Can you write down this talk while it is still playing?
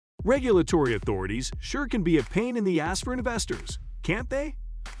Regulatory authorities sure can be a pain in the ass for investors, can't they?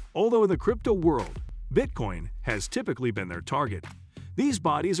 Although in the crypto world, Bitcoin has typically been their target, these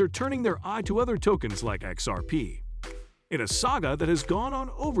bodies are turning their eye to other tokens like XRP. In a saga that has gone on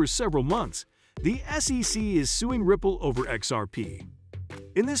over several months, the SEC is suing Ripple over XRP.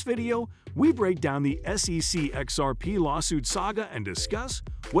 In this video, we break down the SEC XRP lawsuit saga and discuss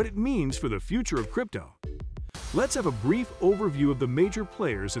what it means for the future of crypto. Let's have a brief overview of the major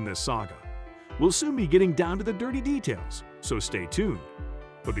players in this saga. We'll soon be getting down to the dirty details, so stay tuned.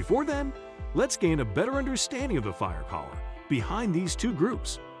 But before then, let's gain a better understanding of the firepower behind these two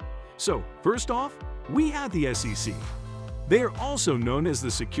groups. So, first off, we have the SEC. They are also known as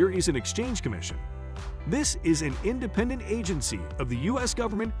the Securities and Exchange Commission. This is an independent agency of the U.S.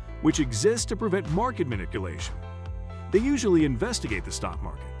 government which exists to prevent market manipulation. They usually investigate the stock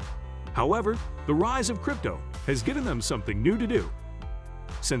market. However, the rise of crypto has given them something new to do,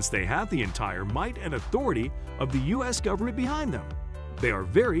 since they have the entire might and authority of the U.S. government behind them. They are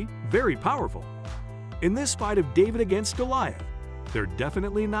very, very powerful. In this fight of David against Goliath, they're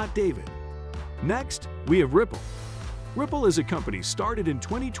definitely not David. Next, we have Ripple. Ripple is a company started in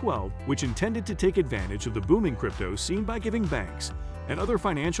 2012 which intended to take advantage of the booming crypto scene by giving banks and other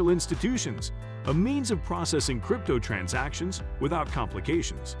financial institutions a means of processing crypto transactions without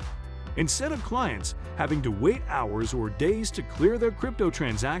complications. Instead of clients having to wait hours or days to clear their crypto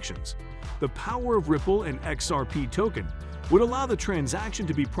transactions, the power of Ripple and XRP token would allow the transaction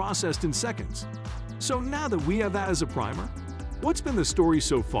to be processed in seconds. So now that we have that as a primer, what's been the story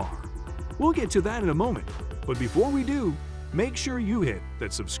so far? We'll get to that in a moment, but before we do, make sure you hit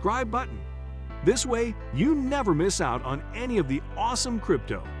that subscribe button. This way, you never miss out on any of the awesome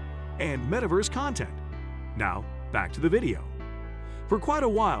crypto and metaverse content. Now, back to the video. For quite a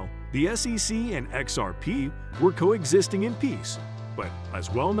while, the SEC and XRP were coexisting in peace, but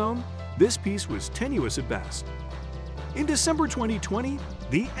as well known, this peace was tenuous at best. In December 2020,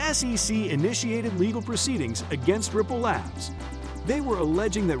 the SEC initiated legal proceedings against Ripple Labs. They were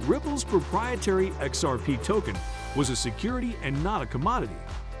alleging that Ripple's proprietary XRP token was a security and not a commodity,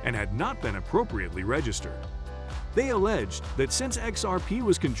 and had not been appropriately registered. They alleged that since XRP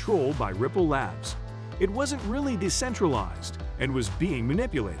was controlled by Ripple Labs, it wasn't really decentralized and was being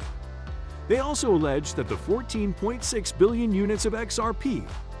manipulated. They also alleged that the 14.6 billion units of XRP,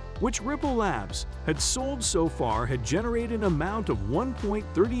 which Ripple Labs had sold so far, had generated an amount of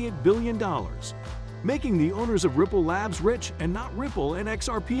 $1.38 billion, making the owners of Ripple Labs rich and not Ripple and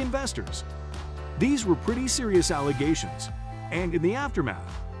XRP investors. These were pretty serious allegations, and in the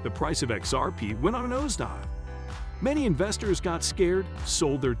aftermath, the price of XRP went on a nosedive. Many investors got scared,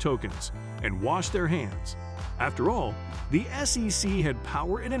 sold their tokens, and washed their hands. After all, the SEC had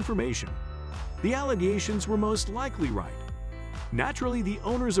power and information. The allegations were most likely right. Naturally, the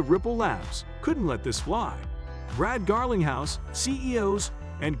owners of Ripple Labs couldn't let this fly. Brad Garlinghouse, CEO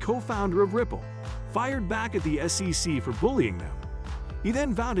and co-founder of Ripple, fired back at the SEC for bullying them. He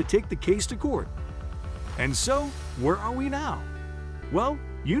then vowed to take the case to court. And so, where are we now? Well,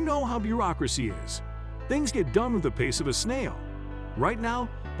 you know how bureaucracy is. Things get done with the pace of a snail. Right now,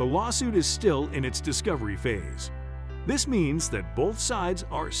 the lawsuit is still in its discovery phase. This means that both sides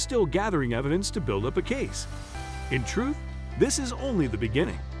are still gathering evidence to build up a case. In truth, this is only the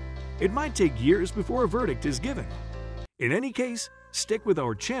beginning. It might take years before a verdict is given. In any case, stick with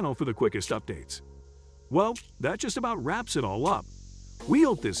our channel for the quickest updates. Well, that just about wraps it all up. We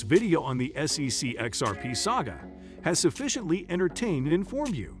hope this video on the SEC XRP saga has sufficiently entertained and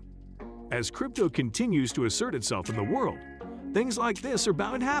informed you. As crypto continues to assert itself in the world, things like this are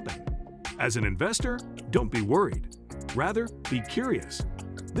bound to happen. As an investor, don't be worried. Rather, be curious.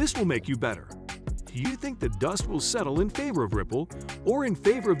 This will make you better. Do you think the dust will settle in favor of Ripple or in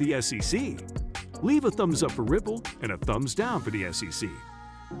favor of the SEC? Leave a thumbs up for Ripple and a thumbs down for the SEC.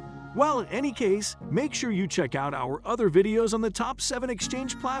 Well, in any case, make sure you check out our other videos on the top 7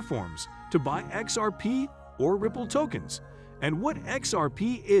 exchange platforms to buy XRP or Ripple tokens, and what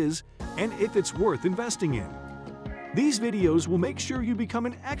XRP is and if it's worth investing in. These videos will make sure you become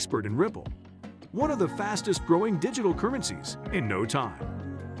an expert in Ripple, one of the fastest growing digital currencies, in no time.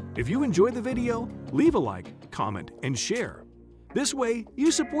 If you enjoyed the video, leave a like, comment, and share. This way,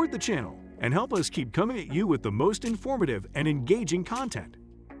 you support the channel and help us keep coming at you with the most informative and engaging content.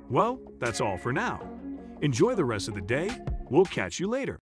 Well, that's all for now. Enjoy the rest of the day. We'll catch you later.